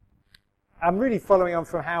I'm really following on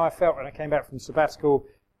from how I felt when I came back from sabbatical,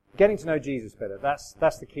 getting to know Jesus better.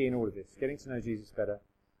 That's the key in all of this, getting to know Jesus better.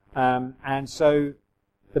 And so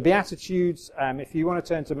the Beatitudes, if you want to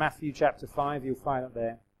turn to Matthew chapter 5, you'll find it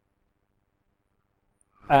there.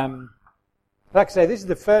 Like I say, this is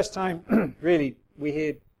the first time, really, we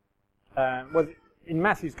hear, in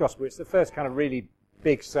Matthew's Gospel, it's the first kind of really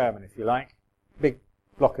big sermon, if you like, big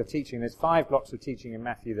block of teaching. There's 5 blocks of teaching in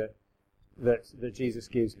Matthew that Jesus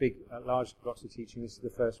gives, large blocks of teaching. This is the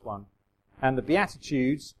first one. And the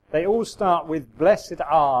Beatitudes, they all start with blessed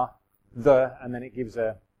are the, and then it gives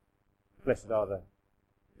a blessed are the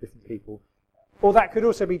different people. Or that could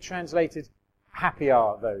also be translated, happy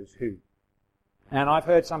are those who. And I've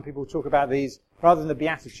heard some people talk about these, rather than the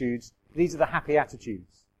Beatitudes, these are the happy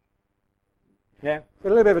attitudes. Yeah, a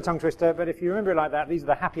little bit of a tongue twister, but if you remember it like that, these are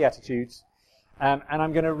the happy attitudes. And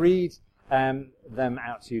I'm going to read them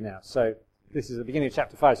out to you now. So this is the beginning of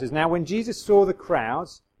chapter 5. It says, "Now when Jesus saw the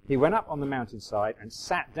crowds, he went up on the mountainside and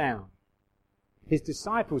sat down. His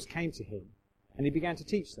disciples came to him, and he began to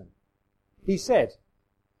teach them. He said,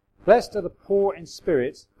 'Blessed are the poor in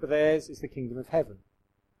spirit, for theirs is the kingdom of heaven.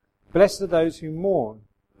 Blessed are those who mourn,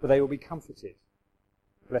 for they will be comforted.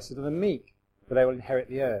 Blessed are the meek, for they will inherit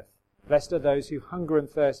the earth. Blessed are those who hunger and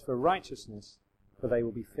thirst for righteousness, for they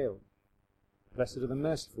will be filled. Blessed are the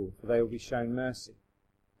merciful, for they will be shown mercy.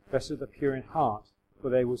 Blessed are the pure in heart, for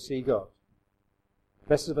they will see God.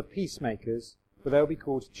 Blessed are the peacemakers, for they will be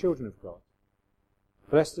called children of God.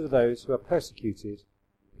 Blessed are those who are persecuted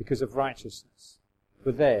because of righteousness,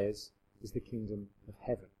 for theirs is the kingdom of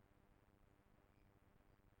heaven.'"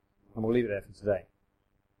 And we'll leave it there for today.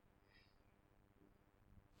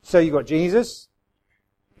 So you've got Jesus.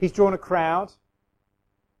 He's drawn a crowd,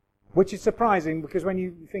 which is surprising because when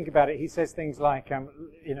you think about it, he says things like,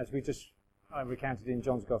 as we just recounted in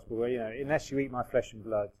John's Gospel, where, unless you eat my flesh and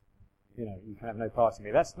blood, you can have no part in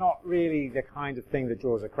me. That's not really the kind of thing that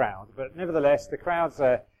draws a crowd. But nevertheless, the crowds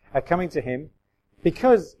are coming to him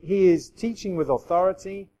because he is teaching with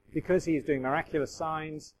authority, because he is doing miraculous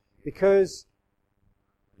signs, because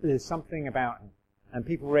there's something about him. And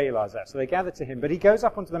people realize that. So they gather to him. But he goes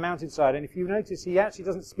up onto the mountainside, and if you notice, he actually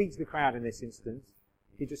doesn't speak to the crowd in this instance.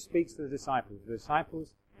 He just speaks to the disciples. The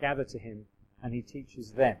disciples gather to him, and he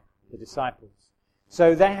teaches them, the disciples.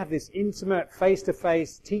 So they have this intimate,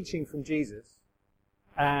 face-to-face teaching from Jesus.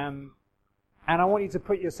 And I want you to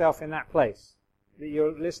put yourself in that place, that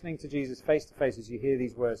you're listening to Jesus face-to-face as you hear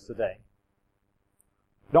these words today.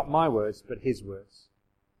 Not my words, but his words.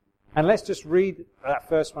 And let's just read that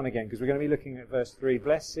first one again, because we're going to be looking at verse 3.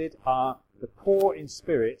 "Blessed are the poor in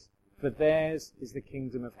spirit, for theirs is the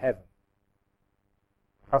kingdom of heaven."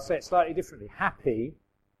 I'll say it slightly differently. Happy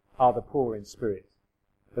are the poor in spirit,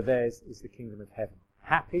 for theirs is the kingdom of heaven.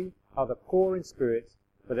 Happy are the poor in spirit,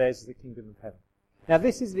 for theirs is the kingdom of heaven. Now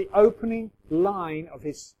this is the opening line of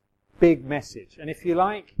his big message. And if you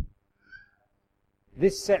like,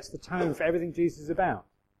 this sets the tone for everything Jesus is about.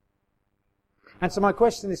 And so my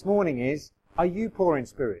question this morning is, are you poor in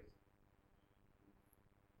spirit?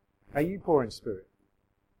 Are you poor in spirit?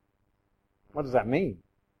 What does that mean?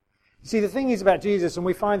 You see, the thing is about Jesus, and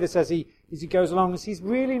we find this as he goes along, is he's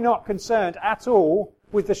really not concerned at all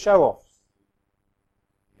with the show-offs.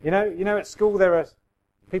 You know, at school there are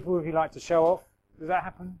people who like to show off. Does that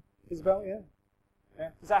happen, Isabel? Yeah?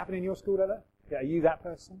 Does that happen in your school, Ella? Yeah, are you that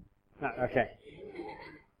person? No, okay.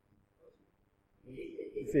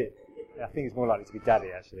 That's it. I think it's more likely to be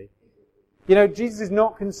Daddy, actually. Jesus is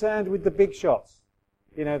not concerned with the big shots.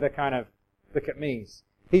 The kind of look at me's.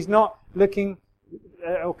 He's not looking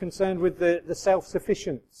or concerned with the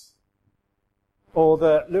self-sufficients, or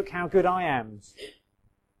the look how good I am,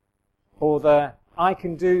 or the I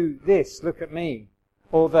can do this, look at me,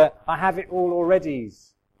 or the I have it all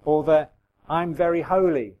alreadys, or the I'm very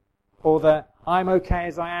holy, or the I'm okay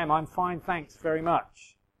as I am, I'm fine, thanks very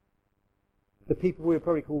much. The people we would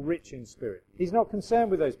probably call rich in spirit. He's not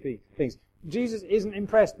concerned with those things. Jesus isn't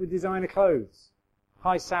impressed with designer clothes,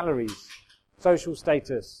 high salaries, social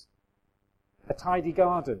status, a tidy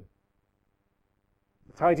garden,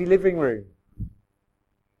 a tidy living room,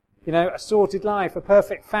 a sorted life, a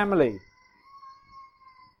perfect family,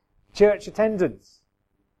 church attendance.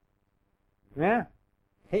 Yeah?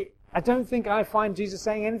 I don't think I find Jesus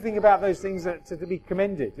saying anything about those things to be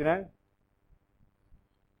commended,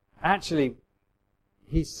 Actually,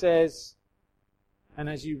 he says, and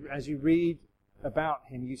as you read about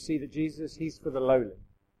him, you see that Jesus, he's for the lowly.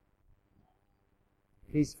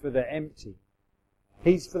 He's for the empty.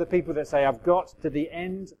 He's for the people that say, I've got to the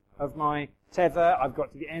end of my tether, I've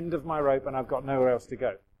got to the end of my rope, and I've got nowhere else to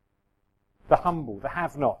go. The humble, the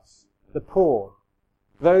have-nots, the poor,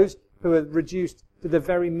 those who are reduced to the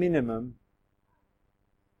very minimum,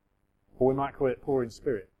 or we might call it poor in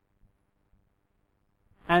spirit.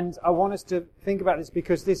 And I want us to think about this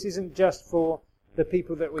because this isn't just for the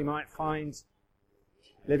people that we might find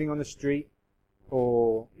living on the street,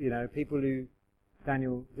 or, people who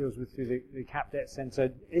Daniel deals with through the cap debt centre.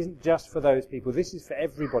 It isn't just for those people. This is for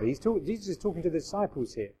everybody. Jesus is talking to the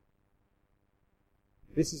disciples here.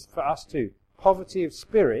 This is for us too. Poverty of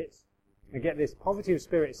spirit, and get this, poverty of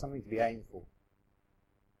spirit is something to be aimed for.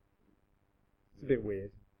 It's a bit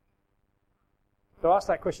weird. So ask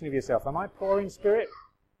that question of yourself. Am I poor in spirit?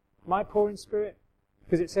 Am I poor in spirit?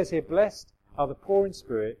 Because it says here, blessed are the poor in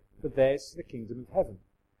spirit, for theirs is the kingdom of heaven.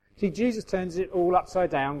 See, Jesus turns it all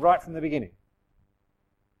upside down right from the beginning.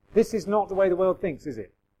 This is not the way the world thinks, is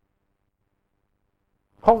it?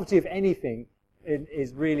 Poverty of anything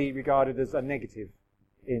is really regarded as a negative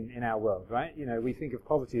in our world, right? We think of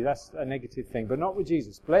poverty, that's a negative thing, but not with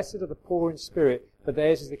Jesus. Blessed are the poor in spirit, for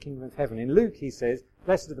theirs is the kingdom of heaven. In Luke, he says,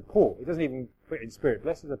 blessed are the poor. He doesn't even put it in spirit.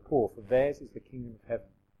 Blessed are the poor, for theirs is the kingdom of heaven.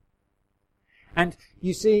 And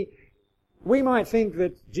you see, we might think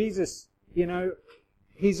that Jesus,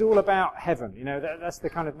 he's all about heaven. That's the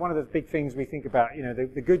kind of one of the big things we think about.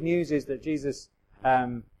 The good news is that Jesus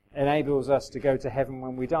enables us to go to heaven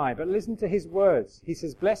when we die. But listen to his words. He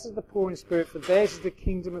says, blessed are the poor in spirit, for theirs is the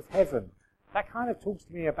kingdom of heaven. That kind of talks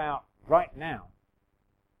to me about right now.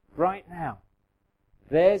 Right now.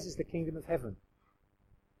 Theirs is the kingdom of heaven.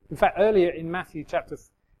 In fact, earlier in Matthew chapter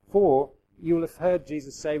 4, you will have heard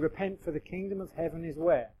Jesus say, repent, for the kingdom of heaven is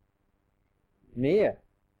where? Near.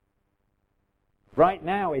 Right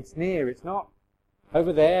now it's near. It's not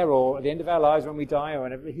over there or at the end of our lives when we die or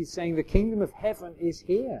whatever. He's saying the kingdom of heaven is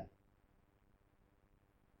here.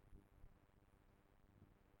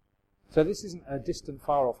 So this isn't a distant,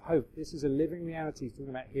 far-off hope. This is a living reality. He's talking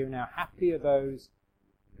about here and now. Happy are those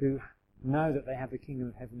who know that they have the kingdom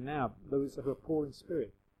of heaven now, those who are poor in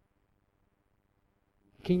spirit.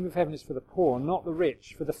 The kingdom of heaven is for the poor, not the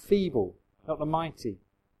rich, for the feeble, not the mighty.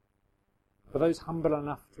 For those humble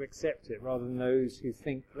enough to accept it, rather than those who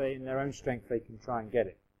think they, in their own strength, they can try and get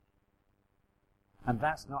it. And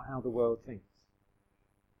that's not how the world thinks.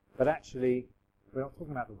 But actually, we're not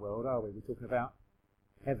talking about the world, are we? We're talking about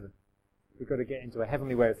heaven. We've got to get into a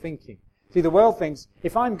heavenly way of thinking. See, the world thinks,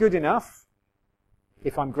 if I'm good enough,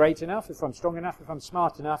 if I'm great enough, if I'm strong enough, if I'm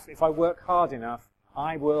smart enough, if I work hard enough,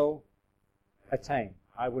 I will attain,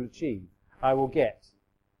 I will achieve, I will get.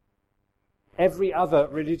 Every other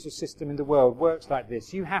religious system in the world works like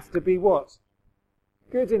this. You have to be what?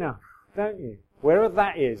 Good enough, don't you? Wherever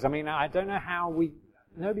that is. I mean, I don't know how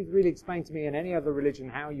nobody's really explained to me in any other religion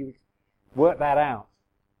how you work that out.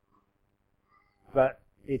 But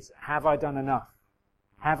it's, have I done enough?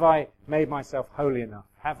 Have I made myself holy enough?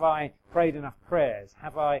 Have I prayed enough prayers?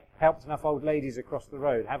 Have I helped enough old ladies across the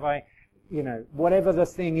road? Have I, whatever the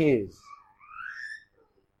thing is.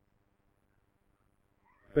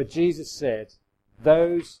 But Jesus said,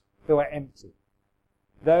 those who are empty,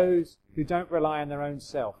 those who don't rely on their own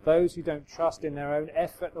self, those who don't trust in their own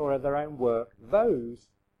effort or their own work, those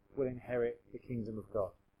will inherit the kingdom of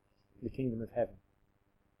God, the kingdom of heaven.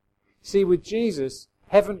 See, with Jesus,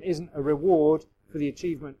 heaven isn't a reward for the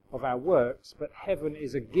achievement of our works, but heaven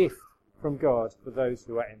is a gift from God for those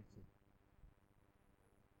who are empty.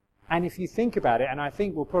 And if you think about it, and I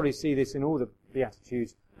think we'll probably see this in all the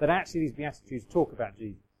Beatitudes, that actually these Beatitudes talk about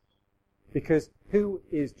Jesus. Because who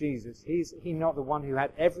is Jesus? He's not the one who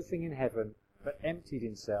had everything in heaven, but emptied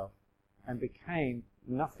himself and became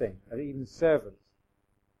nothing, even servant,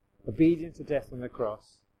 obedient to death on the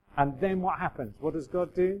cross. And then what happens? What does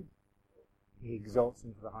God do? He exalts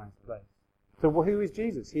him to the highest place. So who is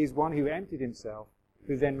Jesus? He is one who emptied himself,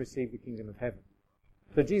 who then received the kingdom of heaven.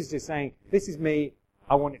 So Jesus is saying, this is me,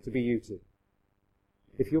 I want it to be you too.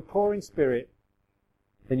 If you're poor in spirit,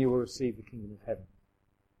 then you will receive the kingdom of heaven.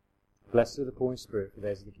 Blessed are the poor in spirit, for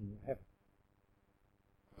theirs is the kingdom of heaven.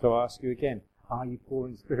 So I ask you again, are you poor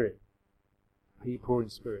in spirit? Are you poor in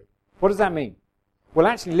spirit? What does that mean? Well,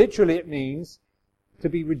 actually, literally it means to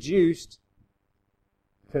be reduced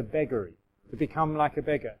to beggary, to become like a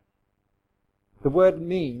beggar. The word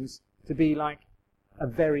means to be like a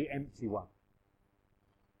very empty one.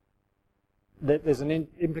 There's an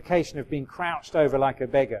implication of being crouched over like a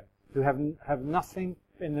beggar, who have nothing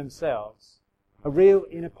in themselves. A real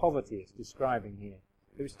inner poverty it's describing here,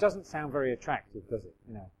 which doesn't sound very attractive, does it?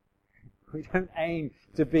 We don't aim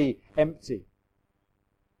to be empty.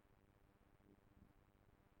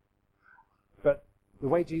 But the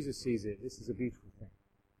way Jesus sees it, this is a beautiful thing.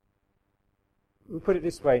 We'll put it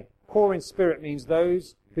this way. Poor in spirit means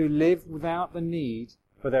those who live without the need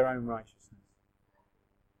for their own righteousness.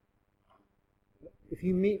 if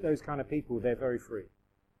you meet those kind of people, they're very free.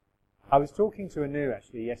 I was talking to Anu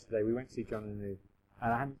actually yesterday. We went to see John and Anu,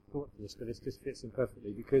 and I hadn't thought of this, but this just fits in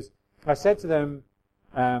perfectly, because I said to them,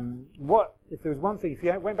 what if there was one thing, if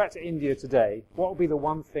you went back to India today, what would be the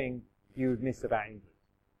one thing you would miss about England?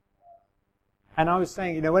 And I was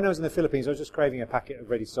saying, when I was in the Philippines, I was just craving a packet of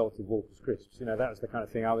ready salted Walker's crisps. That was the kind of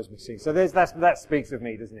thing I was missing. So that speaks of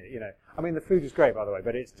me, doesn't it? I mean, the food is great, by the way,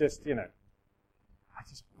 but it's just,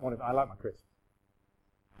 I like my crisps.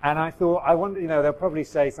 And I thought, I wonder, they'll probably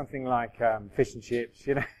say something like fish and chips,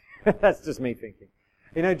 That's just me thinking.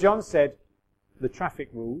 John said the traffic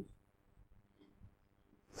rules.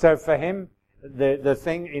 So for him, the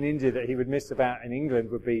thing in India that he would miss about in England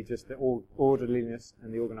would be just the orderliness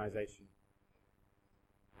and the organisation.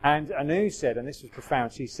 And Anu said, and this was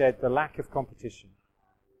profound, she said the lack of competition.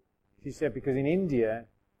 She said because in India,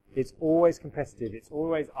 it's always competitive. It's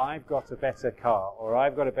always, I've got a better car, or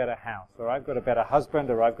I've got a better house, or I've got a better husband,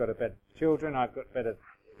 or I've got a better children, I've got better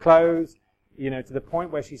clothes, to the point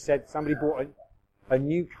where she said somebody bought a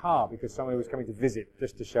new car because somebody was coming to visit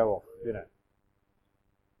just to show off,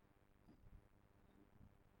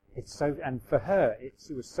 It's so, and for her, it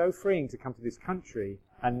was so freeing to come to this country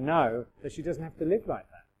and know that she doesn't have to live like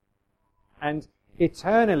that. And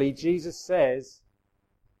eternally, Jesus says,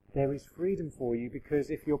 there is freedom for you, because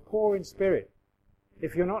if you're poor in spirit,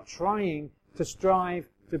 if you're not trying to strive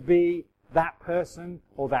to be that person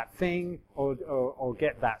or that thing or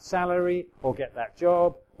get that salary or get that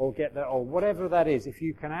job or get that, or whatever that is, if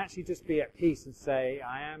you can actually just be at peace and say,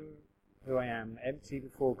 I am who I am, empty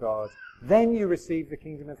before God, then you receive the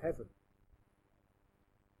kingdom of heaven.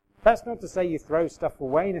 That's not to say you throw stuff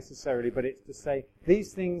away necessarily, but it's to say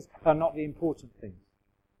these things are not the important things.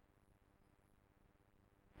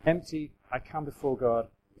 Empty, I come before God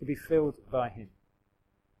to be filled by Him.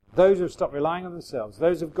 Those who have stopped relying on themselves,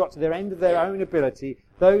 those who have got to their end of their own ability,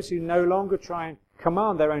 those who no longer try and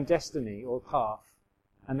command their own destiny or path,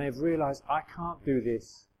 and they've realized, I can't do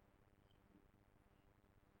this.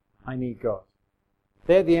 I need God.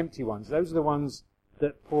 They're the empty ones. Those are the ones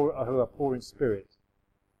who are poor in spirit.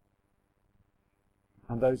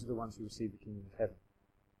 And those are the ones who receive the kingdom of heaven.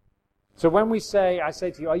 So when I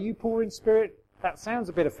say to you, are you poor in spirit? That sounds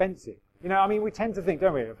a bit offensive. We tend to think,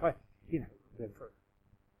 don't we? If you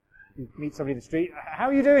meet somebody in the street, how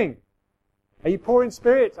are you doing? Are you poor in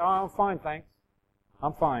spirit? Oh, I'm fine, thanks.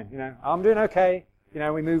 I'm fine, I'm doing okay.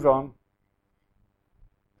 We move on.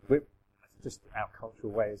 It's just our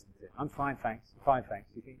cultural way, isn't it? I'm fine, thanks. Fine, thanks.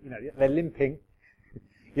 They're limping.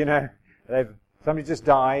 Somebody just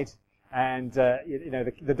died. And,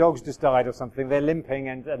 the dog's just died or something. They're limping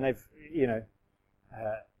and they've,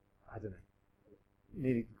 I don't know,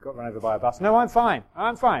 nearly got run over by a bus. No, I'm fine.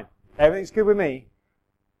 I'm fine. Everything's good with me.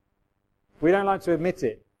 We don't like to admit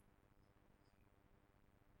it.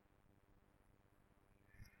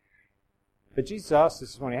 But Jesus asked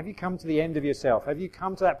us this morning, have you come to the end of yourself? Have you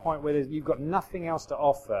come to that point where you've got nothing else to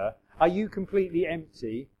offer? Are you completely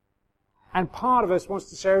empty? And part of us wants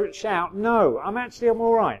to shout, no, I'm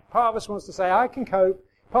all right. Part of us wants to say, I can cope.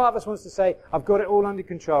 Part of us wants to say, I've got it all under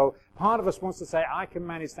control. Part of us wants to say, I can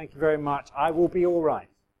manage, thank you very much. I will be all right.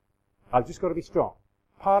 I've just got to be strong.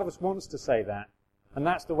 Part of us wants to say that. And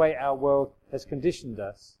that's the way our world has conditioned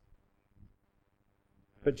us.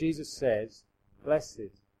 But Jesus says, blessed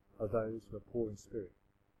are those who are poor in spirit.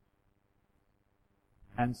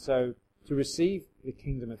 And so, to receive the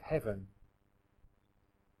kingdom of heaven,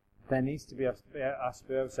 there needs to be us to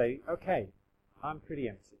be able to say, okay, I'm pretty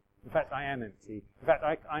empty. In fact, I am empty. In fact,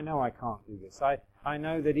 I know I can't do this. I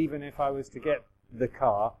know that even if I was to get the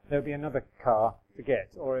car, there would be another car to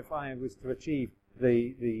get. Or if I was to achieve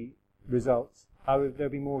the results, there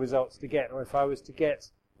would be more results to get. Or if I was to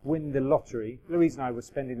win the lottery, Louise and I were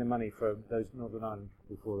spending the money for those Northern Ireland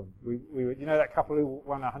people for them. We were, that couple who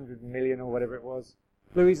won 100 million or whatever it was?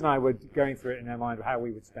 Louise and I were going through it in our mind how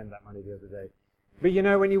we would spend that money the other day. But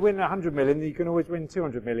when you win 100 million, you can always win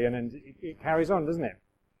 200 million, and it carries on, doesn't it?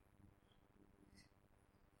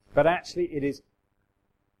 But actually, it is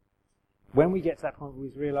when we get to that point where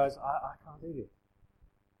we realise, I can't do this.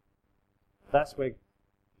 That's where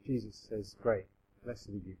Jesus says, great, blessed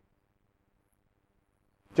are you.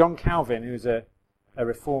 John Calvin, who's a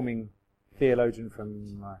reforming theologian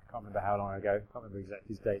from, I can't remember how long ago, I can't remember exactly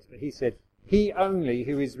his dates, but he said, he only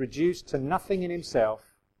who is reduced to nothing in himself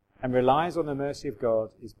and relies on the mercy of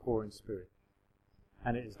God is poor in spirit.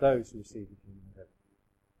 And it is those who receive the kingdom of heaven.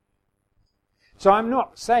 So I'm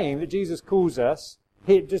not saying that Jesus calls us,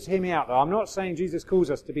 just hear me out though, I'm not saying Jesus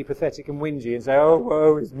calls us to be pathetic and whingy and say, oh,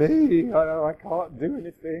 woe is me, I can't do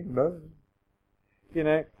anything, no.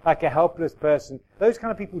 like a helpless person. Those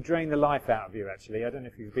kind of people drain the life out of you, actually. I don't know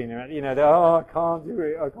if you've been around, I can't do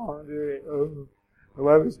it, oh,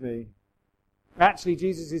 woe is me. Actually,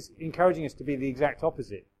 Jesus is encouraging us to be the exact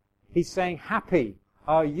opposite. He's saying, happy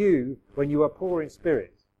are you when you are poor in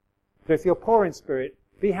spirit. So if you're poor in spirit,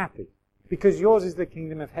 be happy, because yours is the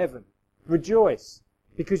kingdom of heaven. Rejoice,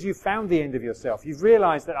 because you've found the end of yourself. You've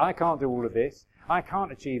realized that I can't do all of this. I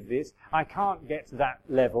can't achieve this. I can't get to that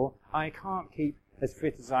level. I can't keep as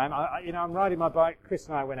fit as I am. I'm riding my bike. Chris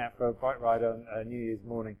and I went out for a bike ride on New Year's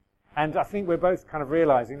morning. And I think we're both kind of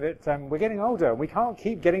realizing that we're getting older and we can't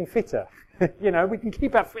keep getting fitter. We can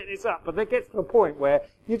keep our fitness up, but there gets to a point where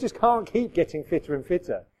you just can't keep getting fitter and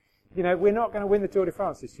fitter. We're not going to win the Tour de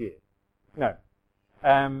France this year. No.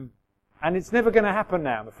 And it's never going to happen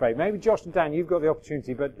now, I'm afraid. Maybe Josh and Dan, you've got the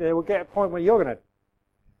opportunity, but there will get a point where you're going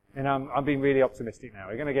to... I'm being really optimistic now.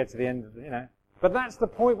 We're going to get to the end of, But that's the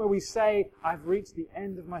point where we say, I've reached the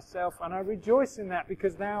end of myself, and I rejoice in that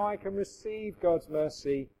because now I can receive God's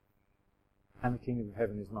mercy and the kingdom of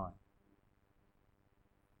heaven is mine.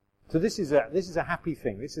 So this is a happy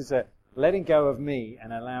thing. This is a letting go of me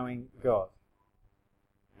and allowing God.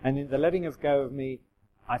 And in the letting go of me,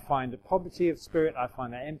 I find a poverty of spirit, I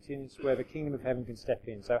find that emptiness where the kingdom of heaven can step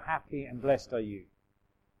in. So happy and blessed are you.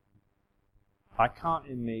 I can't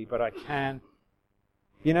in me, but I can.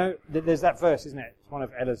 There's that verse, isn't it? It's one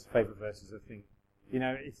of Ella's favourite verses, I think.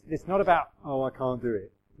 It's not about, I can't do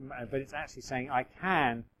it. But it's actually saying, I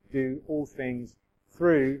can do all things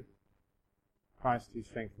through Christ who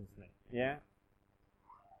strengthens me. Yeah?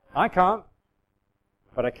 I can't,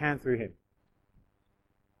 but I can through him.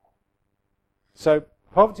 So,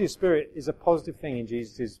 poverty of spirit is a positive thing in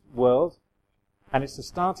Jesus' world, and it's the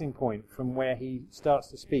starting point from where he starts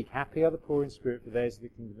to speak. Happy are the poor in spirit, for theirs is the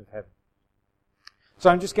kingdom of heaven. So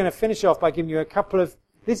I'm just going to finish off by giving you a couple of...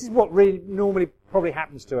 This is what really normally probably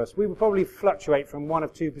happens to us. We will probably fluctuate from one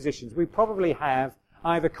of two positions. We probably have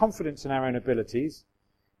either confidence in our own abilities,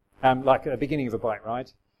 like at the beginning of a bike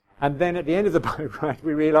ride, and then at the end of the bike ride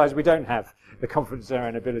we realise we don't have the confidence in our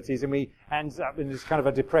own abilities, and we end up in this kind of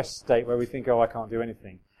a depressed state where we think, I can't do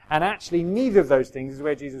anything. And actually neither of those things is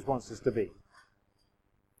where Jesus wants us to be.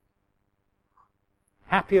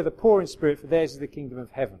 Happy are the poor in spirit, for theirs is the kingdom of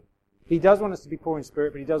heaven. He does want us to be poor in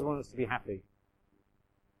spirit, but he does want us to be happy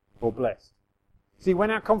or blessed. See, when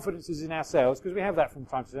our confidence is in ourselves, because we have that from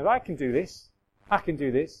time to time, I can do this,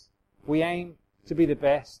 we aim to be the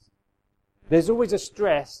best. There's always a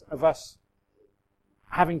stress of us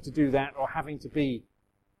having to do that or having to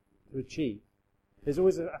achieve. There's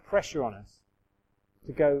always a pressure on us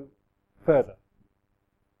to go further.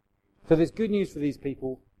 So there's good news for these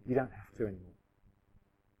people. You don't have to anymore.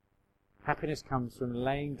 Happiness comes from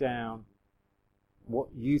laying down what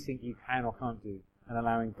you think you can or can't do and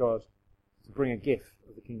allowing God to bring a gift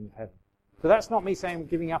of the kingdom of heaven. So that's not me saying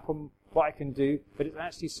giving up on what I can do, but it's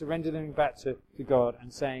actually surrendering back to God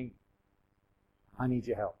and saying, I need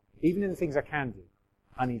your help. Even in the things I can do,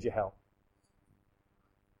 I need your help.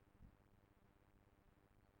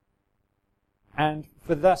 And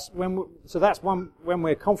that's when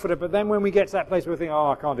we're confident, but then when we get to that place where we think,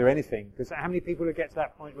 I can't do anything. Because how many people get to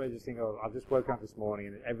that point where they just think, I've just woken up this morning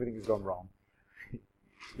and everything has gone wrong.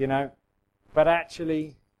 But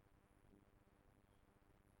actually,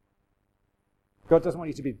 God doesn't want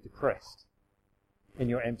you to be depressed in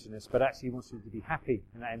your emptiness, but actually he wants you to be happy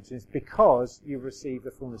in that emptiness because you've received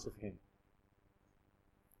the fullness of him.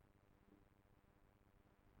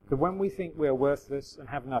 But when we think we're worthless and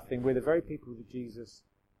have nothing, we're the very people that Jesus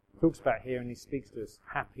talks about here, and he speaks to us.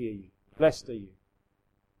 Happy are you. Blessed are you.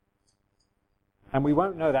 And we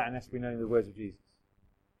won't know that unless we know the words of Jesus.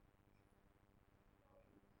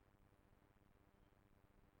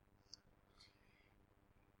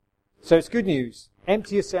 So it's good news.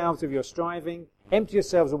 Empty yourselves of your striving. Empty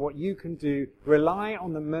yourselves of what you can do. Rely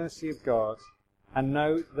on the mercy of God and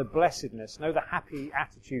know the blessedness, know the happy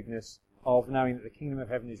attitudiness of knowing that the kingdom of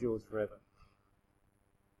heaven is yours forever.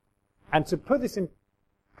 And to put this in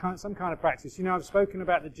some kind of practice, I've spoken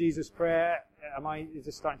about the Jesus prayer. Is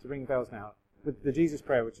this starting to ring bells now? The Jesus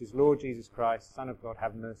prayer, which is, Lord Jesus Christ, Son of God,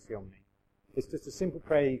 have mercy on me. It's just a simple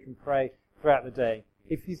prayer you can pray throughout the day.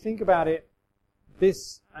 If you think about it,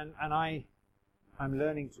 I'm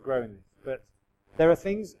learning to grow in this, but there are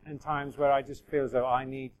things and times where I just feel as though I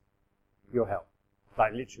need your help.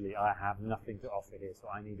 Like literally, I have nothing to offer here, so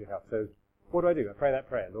I need your help. So what do? I pray that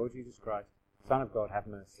prayer. Lord Jesus Christ, Son of God, have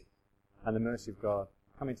mercy. And the mercy of God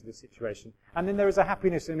come into this situation. And then there is a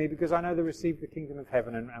happiness in me because I know they receive the kingdom of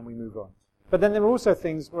heaven and we move on. But then there are also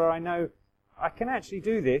things where I know I can actually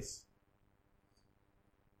do this,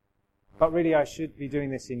 but really I should be doing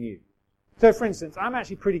this in you. So, for instance, I'm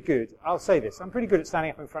actually pretty good. I'll say this. I'm pretty good at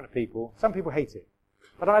standing up in front of people. Some people hate it.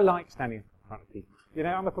 But I like standing in front of people. You know,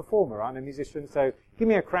 I'm a performer. I'm a musician. So give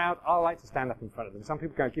me a crowd. I like to stand up in front of them. Some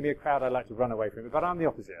people go, give me a crowd. I like to run away from it. But I'm the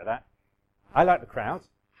opposite of that. I like the crowd.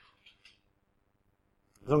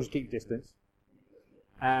 As long as you keep your distance.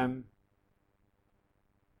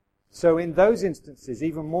 So in those instances,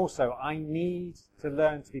 even more so, I need to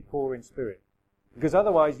learn to be poor in spirit. Because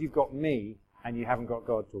otherwise you've got me and you haven't got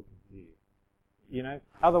God talking to you. You know?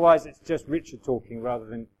 Otherwise it's just Richard talking rather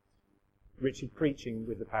than Richard preaching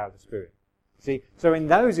with the power of the Spirit. See? So in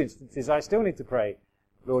those instances, I still need to pray,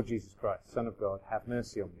 Lord Jesus Christ, Son of God, have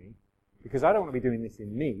mercy on me. Because I don't want to be doing this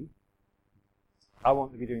in me. I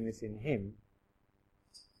want to be doing this in Him.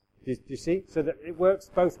 Do you see? So that it works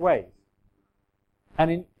both ways.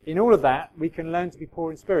 And in all of that, we can learn to be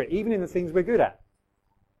poor in spirit, even in the things we're good at.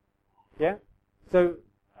 Yeah? So,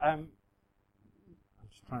 I'm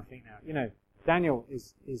just trying to think now. You know, Daniel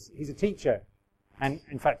he's a teacher. And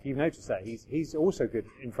in fact, you've noticed that. He's also good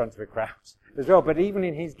in front of a crowd as well. But even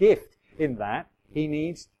in his gift in that, he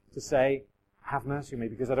needs to say, have mercy on me,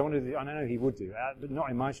 because I don't want to do, I know he would do, but not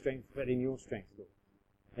in my strength, but in your strength, Lord.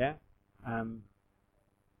 Yeah?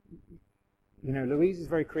 You know, Louise is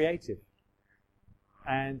very creative.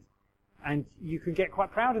 And you can get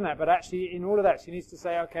quite proud in that, but actually in all of that she needs to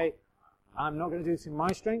say, okay, I'm not going to do this in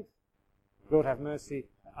my strength. Lord, have mercy.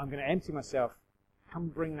 I'm going to empty myself. Come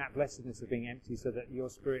bring that blessedness of being empty so that your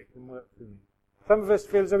Spirit can work through me. Some of us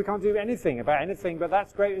feel as though we can't do anything about anything, but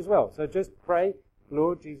that's great as well. So just pray,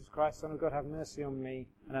 Lord Jesus Christ, Son of God, have mercy on me,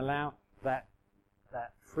 and allow that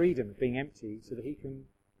freedom of being empty so that He can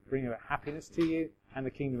bring about happiness to you and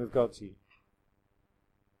the kingdom of God to you.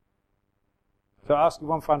 So I'll ask you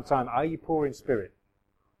one final time, are you poor in spirit?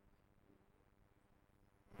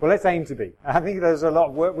 Well, let's aim to be. I think there's a lot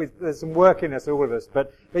of work there's some work in us, all of us.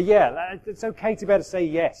 But yeah, it's okay to be able to say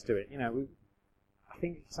yes to it. You know, I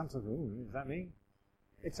think sometimes, is that me?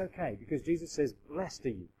 It's okay, because Jesus says, blessed are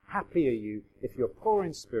you, happy are you, if you're poor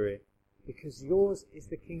in spirit, because yours is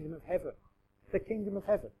the kingdom of heaven. The kingdom of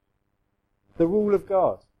heaven. The rule of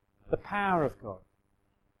God. The power of God.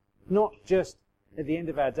 Not just at the end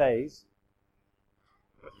of our days,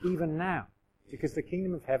 but even now. Because the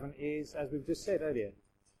kingdom of heaven is, as we've just said earlier,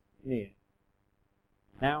 near.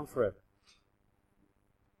 Now and forever.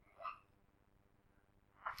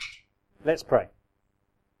 Let's pray.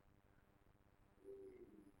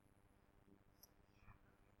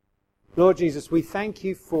 Lord Jesus, we thank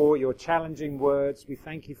you for your challenging words. We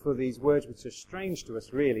thank you for these words which are strange to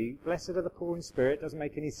us, really. Blessed are the poor in spirit. It doesn't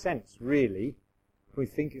make any sense, really, if we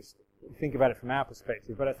think about it from our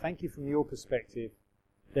perspective. But I thank you from your perspective.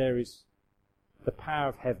 There is the power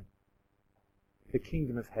of heaven, the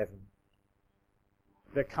kingdom of heaven,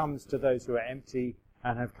 that comes to those who are empty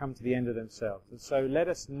and have come to the end of themselves. And so let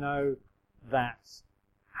us know that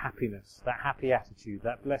happiness, that happy attitude,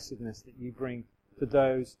 that blessedness that you bring to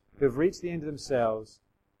those who have reached the end of themselves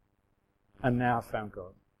and now have found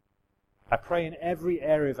God. I pray in every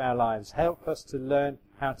area of our lives, help us to learn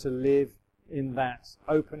how to live in that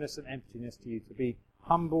openness and emptiness to you, to be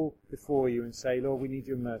humble before you and say, Lord, we need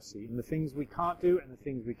your mercy. In the things we can't do and the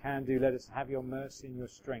things we can do, let us have your mercy and your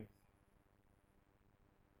strength.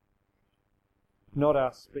 Not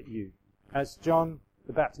us, but you. As John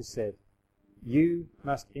the Baptist said, you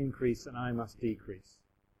must increase and I must decrease.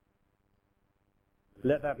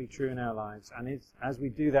 Let that be true in our lives. And as we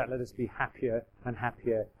do that, let us be happier and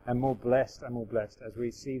happier and more blessed as we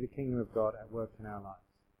see the kingdom of God at work in our lives.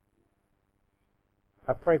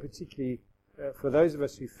 I pray particularly for those of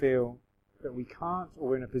us who feel that we can't, or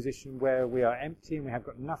we're in a position where we are empty and we have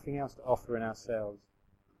got nothing else to offer in ourselves.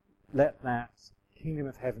 Let that kingdom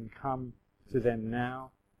of heaven come to them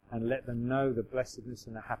now and let them know the blessedness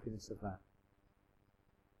and the happiness of that.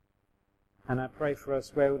 And I pray for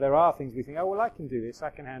us where there are things we think, oh, well, I can do this, I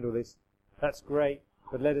can handle this. That's great,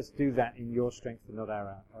 but let us do that in your strength and not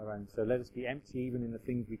our own. So let us be empty even in the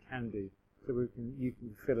things we can do, so you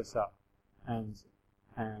can fill us up and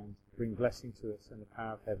bring blessing to us and the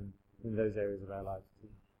power of heaven in those areas of our lives too.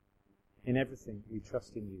 In everything, we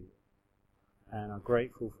trust in you and are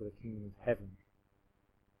grateful for the kingdom of heaven,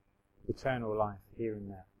 eternal life here and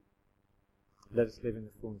now. Let us live in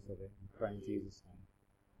the fullness of it and pray in Jesus'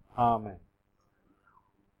 name. Amen.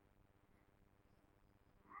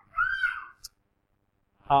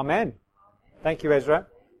 Amen. Thank you, Ezra.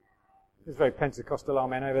 There's very Pentecostal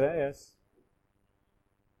amen over there, yes.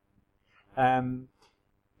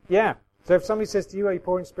 Yeah. So if somebody says to you, are you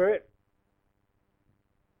poor in spirit?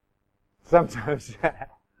 Sometimes.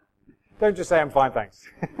 Don't just say, I'm fine, thanks.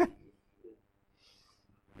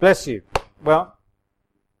 Bless you. Well,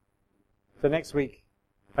 So next week,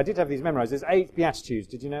 I did have these memorized. There's 8 Beatitudes.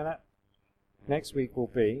 Did you know that? Next week will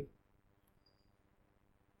be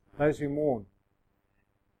those who mourn.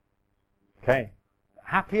 Okay.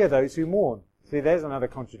 Happy are those who mourn. See, there's another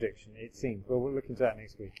contradiction, it seems. Well, we'll look into that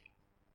next week.